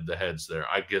instead the head's there.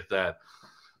 I get that.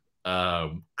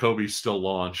 Kobe still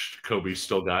launched. Kobe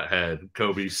still got head.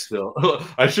 Kobe still.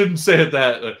 I shouldn't say it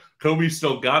that. Kobe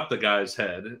still got the guy's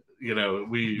head.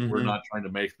 We're not trying to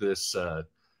make this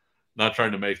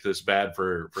bad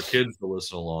for kids to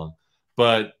listen along,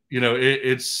 but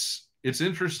it's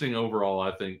interesting overall.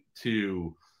 I think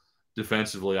too.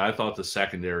 Defensively, I thought the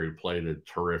secondary played a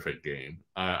terrific game.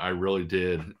 I really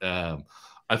did.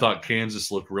 I thought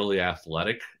Kansas looked really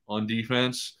athletic on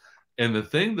defense. And the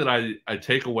thing that I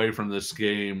take away from this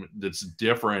game that's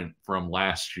different from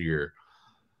last year,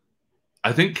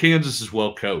 I think Kansas is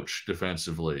well coached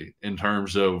defensively in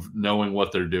terms of knowing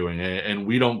what they're doing. And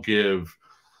we don't give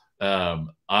I'll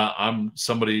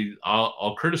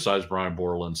criticize Brian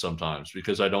Borland sometimes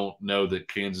because I don't know that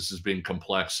Kansas is being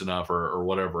complex enough or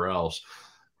whatever else.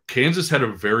 Kansas had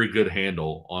a very good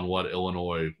handle on what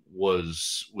Illinois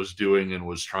was doing and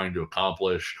was trying to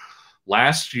accomplish.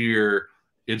 Last year,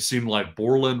 it seemed like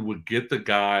Borland would get the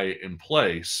guy in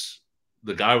place.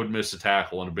 The guy would miss a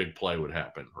tackle and a big play would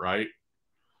happen, right?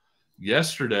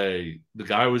 Yesterday, the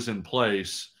guy was in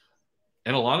place,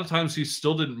 and a lot of times he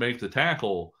still didn't make the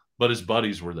tackle, but his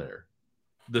buddies were there.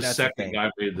 That's second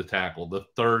guy made the tackle. The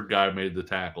third guy made the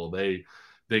tackle. They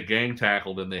gang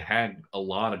tackled, and they had a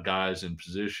lot of guys in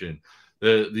position.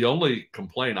 The only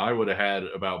complaint I would have had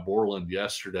about Borland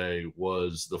yesterday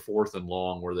was the 4th and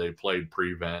long where they played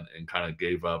prevent and kind of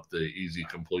gave up the easy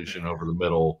completion over the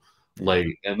middle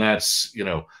late. And that's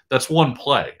one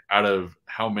play out of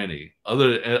how many?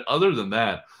 Other than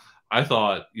that, I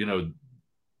thought,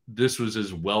 this was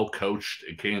as well coached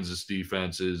a Kansas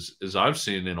defense as I've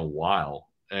seen in a while.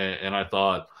 And I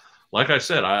thought, like I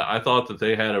said, I thought that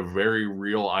they had a very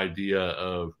real idea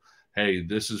of, hey,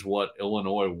 this is what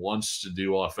Illinois wants to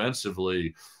do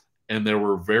offensively. And there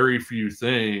were very few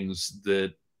things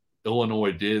that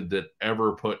Illinois did that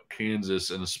ever put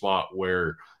Kansas in a spot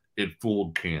where it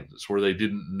fooled Kansas, where they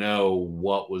didn't know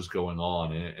what was going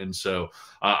on. And so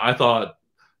I thought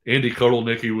Andy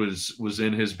Kotelnicki was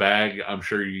in his bag. I'm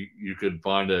sure you could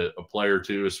find a player or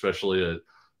two, especially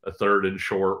a third and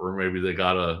short, where maybe they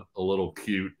got a little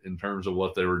cute in terms of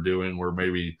what they were doing, where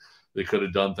maybe they could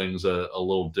have done things a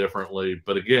little differently.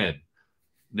 But again,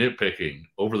 nitpicking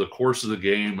over the course of the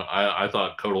game, I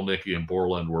thought Kotelnicki and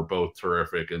Borland were both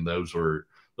terrific, and those were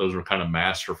kind of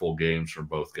masterful games from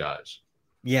both guys.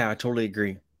 Yeah, I totally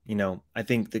agree. I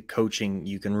think the coaching,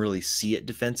 you can really see it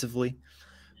defensively,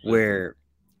 where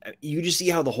you just see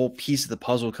how the whole piece of the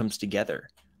puzzle comes together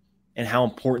and how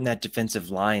important that defensive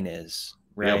line is,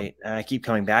 Yep. right? And I keep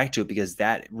coming back to it because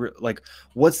like,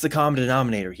 what's the common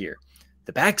denominator here?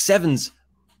 The back seven's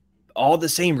all the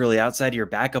same, really, outside of your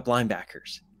backup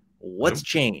linebackers. What's Yep.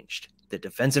 changed? The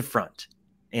defensive front.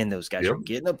 And those guys Yep. are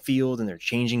getting upfield and they're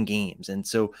changing games. And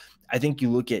so I think you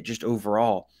look at just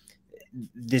overall,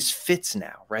 this fits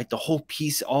now, right? The whole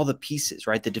piece, all the pieces,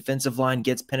 right? The defensive line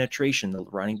gets penetration. The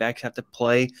running backs have to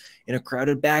play in a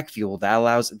crowded backfield. That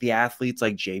allows the athletes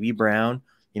like JB Brown,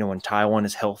 when Taiwan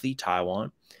is healthy,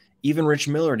 even Rich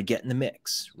Miller to get in the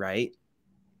mix, right?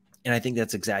 And I think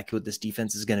that's exactly what this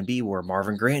defense is going to be, where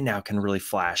Marvin Grant now can really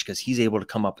flash because he's able to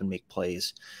come up and make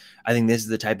plays. I think this is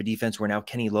the type of defense where now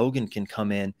Kenny Logan can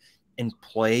come in and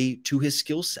play to his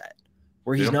skill set,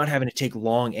 where he's not having to take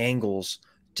long angles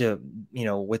to,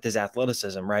 with his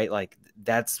athleticism, right? Like,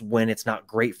 that's when it's not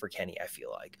great for Kenny, I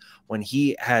feel like. When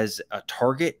he has a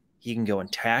target, he can go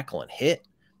and tackle and hit.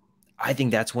 I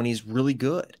think that's when he's really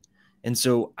good. And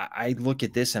so I look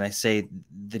at this and I say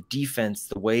the defense,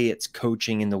 the way it's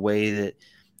coaching and the way that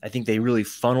I think they really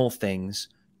funnel things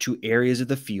to areas of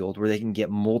the field where they can get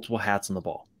multiple hats on the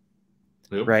ball.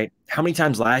 Yep. Right? How many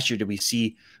times last year did we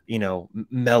see,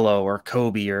 Mello or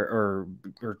Kobe or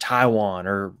Taiwan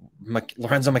or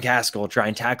Lorenzo McCaskill try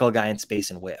and tackle a guy in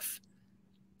space and whiff?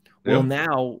 Well, Yep.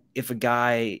 now if a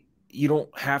guy, you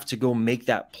don't have to go make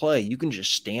that play. You can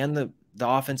just stand the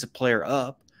offensive player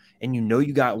up, and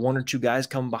you got one or two guys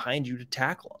coming behind you to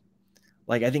tackle him.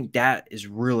 Like, I think that is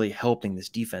really helping this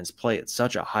defense play at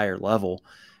such a higher level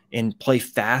and play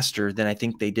faster than I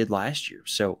think they did last year.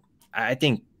 So I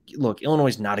think, look, Illinois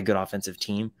is not a good offensive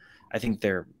team. I think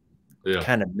they're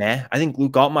kind of meh. I think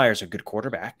Luke Altmaier is a good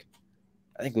quarterback.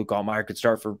 I think Luke Altmaier could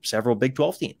start for several Big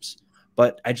 12 teams.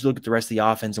 But I just look at the rest of the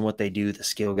offense and what they do, the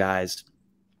skill guys.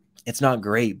 It's not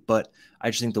great, but I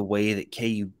just think the way that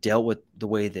KU dealt with the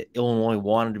way that Illinois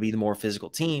wanted to be the more physical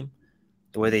team,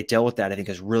 the way they dealt with that, I think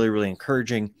is really, really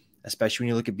encouraging, especially when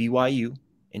you look at BYU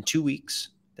in 2 weeks.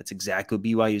 That's exactly what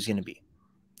BYU is going to be,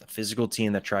 a physical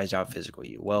team that tries to out-physical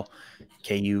you. Well,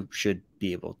 KU should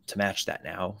be able to match that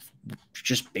now,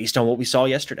 just based on what we saw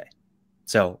yesterday.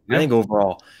 So I think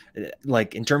overall,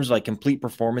 like in terms of like complete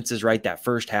performances, right, that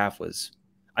first half was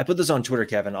 – I put this on Twitter,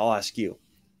 Kevin. I'll ask you.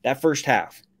 That first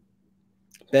half,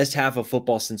 best half of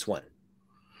football since when?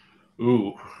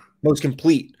 Ooh. Most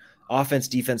complete offense,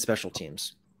 defense, special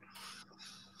teams.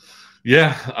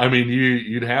 Yeah, I mean,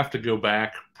 you'd have to go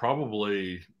back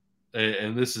probably,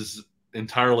 and this is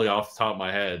entirely off the top of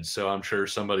my head, so I'm sure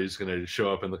somebody's going to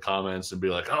show up in the comments and be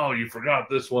like, "Oh, you forgot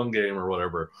this one game or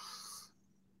whatever."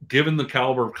 Given the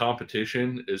caliber of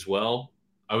competition as well,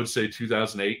 I would say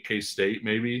 2008 K-State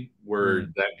maybe, where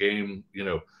that game,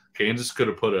 Kansas could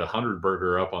have put a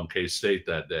 100-burger up on K-State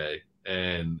that day,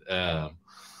 and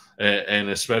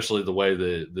especially the way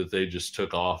that they just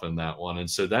took off in that one. And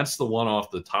so that's the one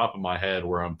off the top of my head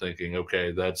where I'm thinking,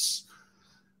 okay, that's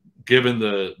given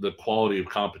the quality of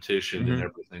competition and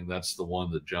everything, that's the one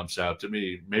that jumps out to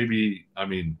me. Maybe, I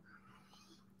mean,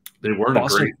 they weren't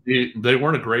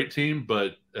a great team,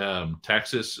 but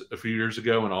Texas a few years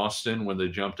ago in Austin, when they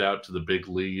jumped out to the big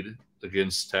lead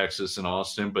against Texas in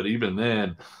Austin. But even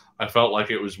then, I felt like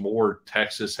it was more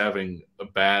Texas having a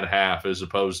bad half as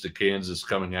opposed to Kansas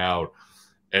coming out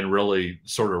and really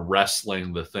sort of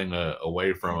wrestling the thing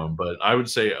away from them. But I would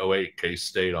say 08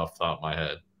 K-State off the top of my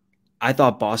head. I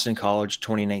thought Boston College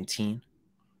 2019.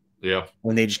 Yeah.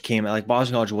 When they just came out, like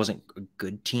Boston College wasn't a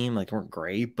good team, like they weren't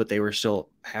great, but they were still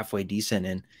halfway decent,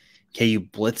 and KU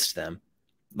blitzed them.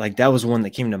 Like that was one that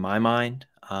came to my mind.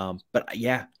 But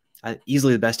yeah,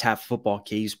 easily the best half of football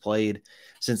KU's played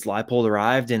since Leipold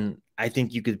arrived, and I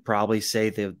think you could probably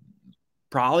say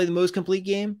probably the most complete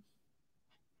game.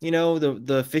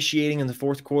 The officiating in the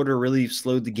fourth quarter really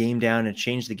slowed the game down and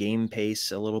changed the game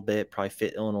pace a little bit, probably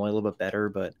fit Illinois a little bit better,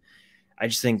 but I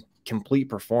just think complete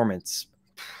performance,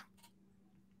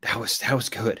 that was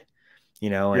good,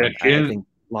 and I think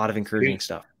a lot of encouraging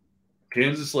stuff.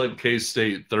 Kansas led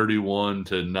K-State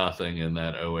 31-0 in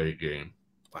that 08 game.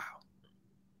 Wow.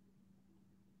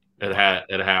 At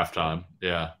halftime.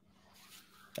 Yeah.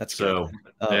 That's so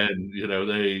good. And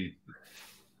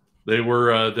they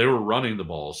were running the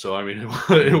ball. So I mean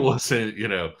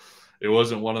it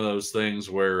wasn't one of those things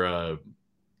where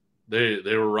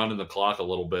they were running the clock a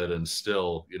little bit and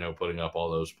still, putting up all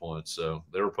those points. So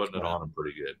they were putting it on them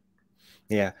pretty good.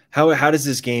 Yeah. How does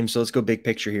this game, so let's go big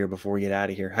picture here before we get out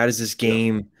of here. How does this Yeah.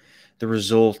 game, the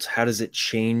result, how does it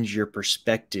change your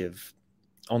perspective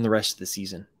on the rest of the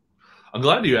season? I'm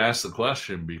glad you asked the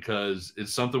question because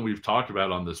it's something we've talked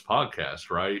about on this podcast,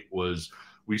 right? Was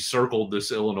we circled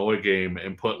this Illinois game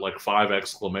and put like 5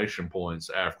 exclamation points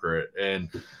after it.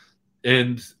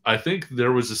 And I think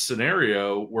there was a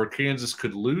scenario where Kansas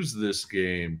could lose this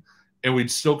game and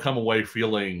we'd still come away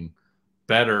feeling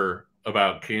better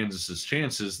about Kansas's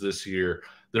chances this year.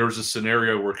 There was a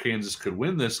scenario where Kansas could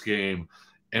win this game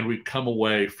and we'd come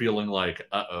away feeling like,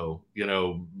 uh-oh,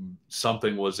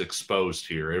 something was exposed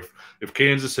here. If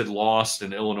Kansas had lost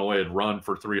and Illinois had run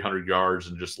for 300 yards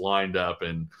and just lined up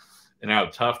and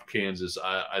out toughed Kansas,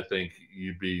 I think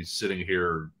you'd be sitting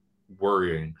here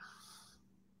worrying.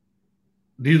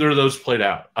 Neither of those played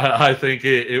out. I think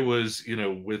it was,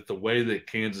 with the way that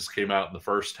Kansas came out in the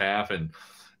first half, and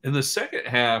in the second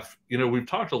half, we've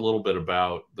talked a little bit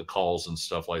about the calls and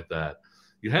stuff like that.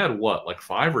 You had like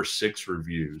 5 or 6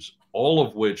 reviews, all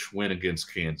of which went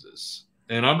against Kansas.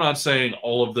 And I'm not saying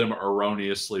all of them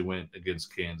erroneously went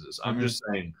against Kansas. I'm just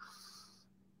saying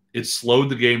it slowed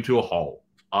the game to a halt,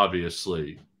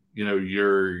 obviously.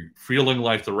 You're feeling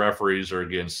like the referees are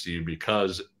against you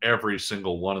because every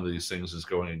single one of these things is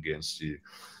going against you.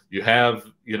 You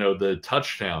have, the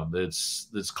touchdown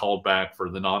that's called back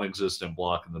for the non-existent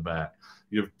block in the back.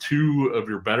 You have 2 of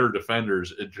your better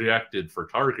defenders ejected for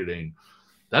targeting.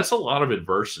 That's a lot of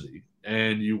adversity.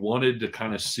 And you wanted to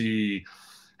kind of see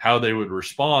how they would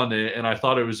respond. And I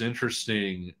thought it was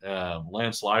interesting.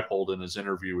 Lance Leipold in his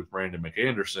interview with Brandon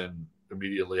McAnderson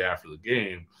immediately after the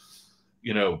game,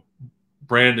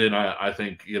 Brandon, I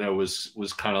think,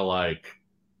 was kind of like,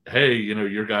 hey,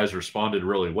 your guys responded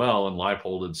really well. And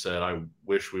Leipold had said, I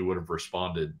wish we would have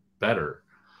responded better,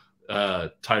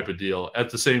 type of deal. At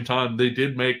the same time, they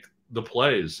did make the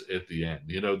plays at the end.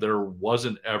 There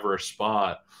wasn't ever a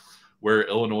spot where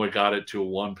Illinois got it to a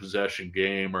 1-possession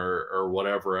game or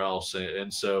whatever else.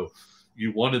 And so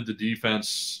you wanted the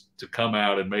defense to come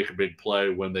out and make a big play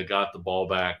when they got the ball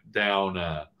back down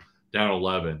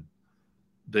 11.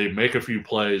 They make a few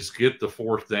plays, get the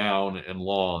 4th down and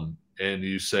long, and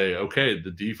you say, okay,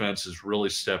 the defense has really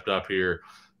stepped up here.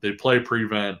 They play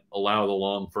prevent, allow the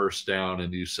long 1st down,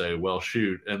 and you say, well,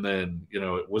 shoot. And then,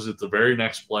 was it the very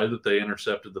next play that they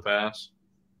intercepted the pass?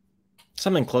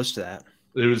 Something close to that.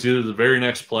 It was either the very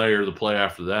next play or the play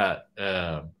after that.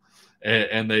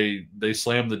 And they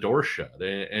slammed the door shut.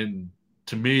 And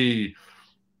to me,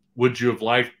 would you have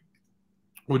liked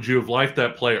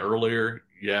that play earlier?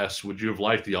 Yes. Would you have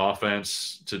liked the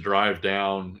offense to drive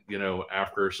down,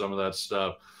 after some of that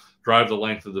stuff, drive the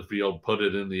length of the field, put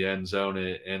it in the end zone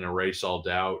and erase all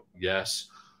doubt? Yes.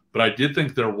 But I did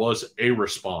think there was a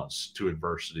response to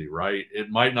adversity, right?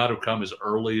 It might not have come as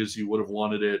early as you would have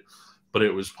wanted it, but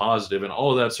it was positive.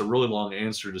 And that's a really long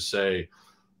answer to say,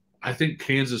 I think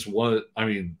Kansas won. I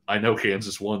mean, I know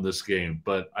Kansas won this game,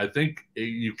 but I think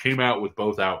you came out with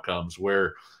both outcomes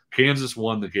where Kansas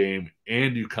won the game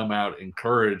and you come out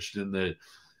encouraged in that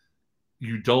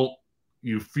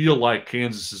you feel like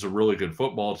Kansas is a really good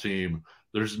football team.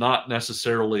 There's not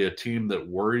necessarily a team that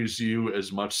worries you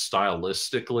as much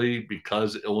stylistically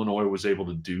because Illinois was able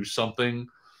to do something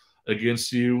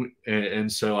against you.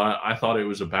 And so I thought it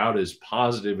was about as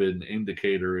positive an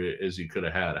indicator as you could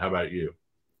have had. How about you?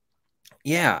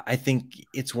 Yeah, I think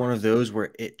it's one of those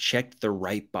where it checked the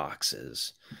right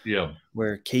boxes. Yeah.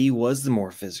 Where KU was the more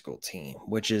physical team,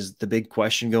 which is the big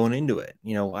question going into it.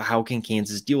 How can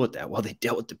Kansas deal with that? Well, they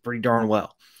dealt with it pretty darn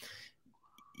well.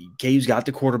 KU's got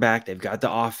the quarterback. They've got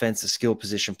the offense, the skill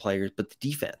position players, but the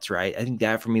defense, right? I think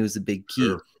that for me was the big key.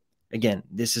 Sure. Again,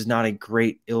 this is not a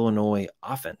great Illinois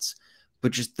offense,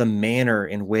 but just the manner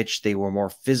in which they were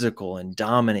more physical and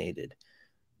dominated.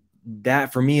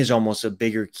 That for me is almost a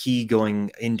bigger key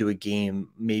going into a game,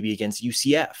 maybe against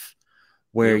UCF,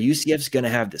 where UCF's going to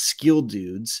have the skilled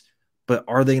dudes, but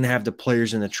are they going to have the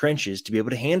players in the trenches to be able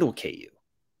to handle KU?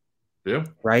 Yeah.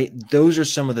 Right. Those are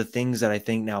some of the things that I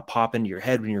think now pop into your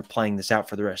head when you're playing this out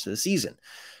for the rest of the season.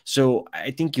 So I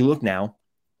think you look now,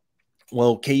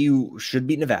 well, KU should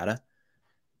beat Nevada.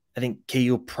 I think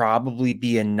KU will probably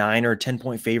be a 9 or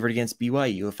 10-point favorite against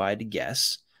BYU if I had to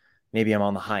guess. Maybe I'm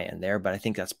on the high end there, but I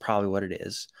think that's probably what it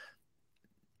is.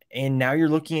 And now you're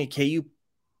looking at KU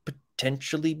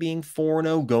potentially being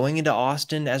 4-0 going into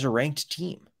Austin as a ranked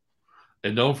team.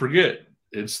 And don't forget,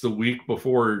 it's the week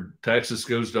before Texas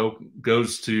goes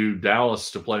to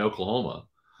Dallas to play Oklahoma.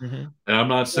 Mm-hmm. And I'm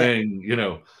not saying,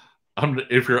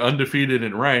 if you're undefeated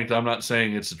and ranked, I'm not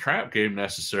saying it's a trap game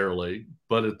necessarily,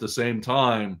 but at the same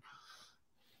time,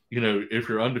 if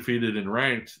you're undefeated and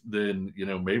ranked, then,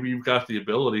 maybe you've got the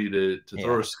ability to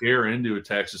throw Yeah. a scare into a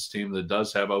Texas team that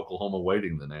does have Oklahoma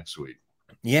waiting the next week.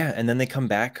 Yeah, and then they come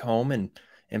back home and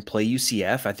play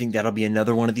UCF. I think that'll be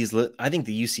another one of these. I think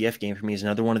the UCF game for me is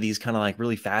another one of these kind of like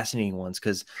really fascinating ones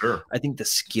because Sure. I think the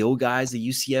skill guys the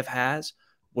UCF has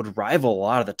would rival a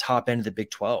lot of the top end of the Big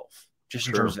 12, just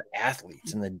in terms Sure. of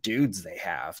athletes and the dudes they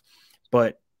have,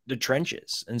 but the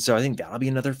trenches. And so I think that'll be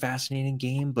another fascinating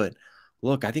game. But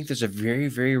look, I think there's a very,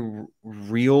 very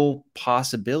real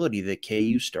possibility that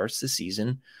KU starts the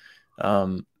season.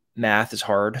 Math is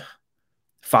hard,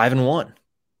 5-1.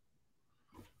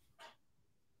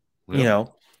 You Yep.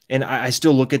 know, and I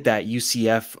still look at that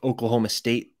UCF Oklahoma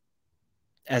State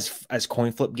as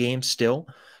coin flip games still.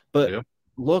 But Yep.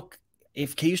 look,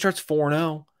 if KU starts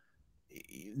 4-0,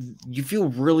 you feel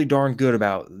really darn good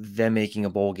about them making a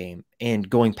bowl game and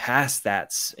going past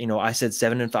that. I said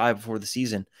 7-5 before the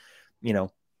season. You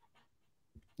know,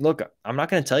 look, I'm not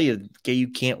going to tell you KU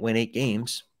can't win 8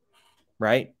 games,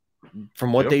 right?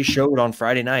 From what Yep. they showed on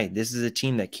Friday night, this is a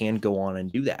team that can go on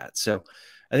and do that. So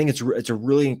I think it's a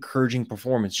really encouraging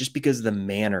performance just because of the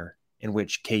manner in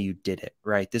which KU did it,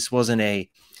 right? This wasn't a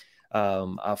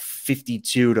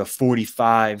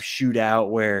 52-45 shootout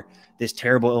where this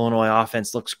terrible Illinois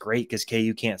offense looks great because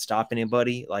KU can't stop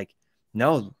anybody. Like,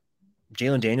 no,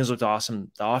 Jalen Daniels looked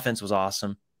awesome. The offense was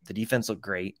awesome. The defense looked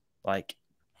great. Like,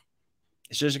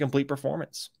 it's just a complete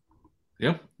performance.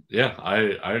 Yeah. Yeah,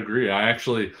 I agree. I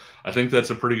think that's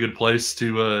a pretty good place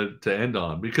to end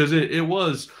on, because it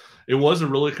was a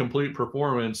really complete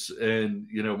performance. And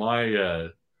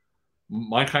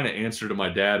my kind of answer to my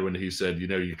dad when he said,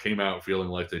 you came out feeling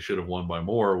like they should have won by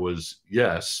more, was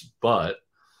yes. But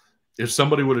if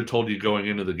somebody would have told you going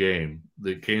into the game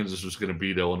that Kansas was going to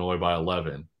beat Illinois by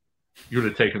 11, you would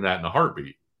have taken that in a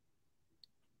heartbeat.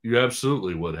 You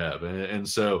absolutely would have. And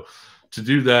so to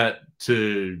do that,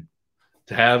 to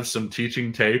have some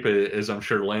teaching tape, as I'm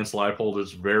sure Lance Leipold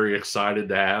is very excited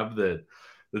to have, that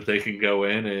they can go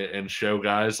in and show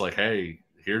guys like, hey,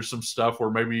 here's some stuff where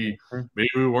maybe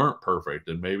we weren't perfect,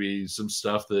 and maybe some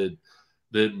stuff that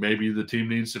maybe the team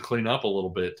needs to clean up a little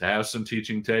bit, to have some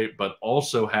teaching tape, but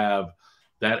also have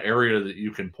that area that you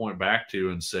can point back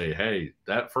to and say, hey,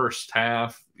 that first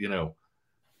half,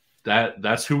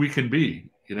 that's who we can be.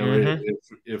 Mm-hmm.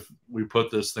 If we put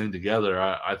this thing together,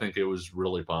 I think it was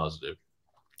really positive.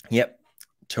 Yep,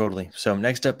 totally. So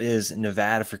next up is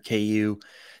Nevada for KU.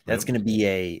 That's Yep. going to be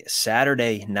a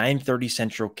Saturday 9:30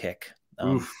 Central kick.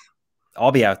 Oof.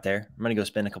 I'll be out there. I'm going to go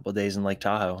spend a couple of days in Lake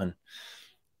Tahoe and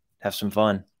have some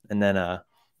fun, and then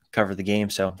cover the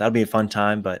game. So that'll be a fun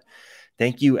time. But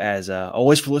thank you, as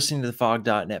always, for listening to the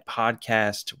Fog.net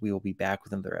podcast. We will be back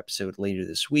with another episode later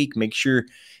this week. Make sure,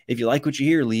 if you like what you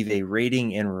hear, leave a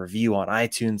rating and review on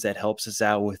iTunes. That helps us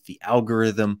out with the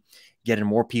algorithm, getting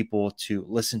more people to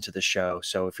listen to the show.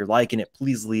 So if you're liking it,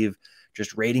 please leave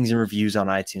just ratings and reviews on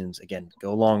iTunes. Again,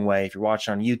 go a long way. If you're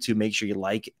watching on YouTube, make sure you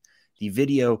like the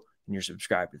video and you're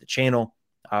subscribed to the channel.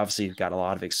 Obviously, we've got a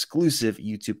lot of exclusive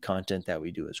YouTube content that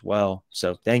we do as well.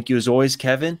 So thank you as always,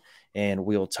 Kevin, and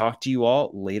we'll talk to you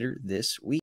all later this week.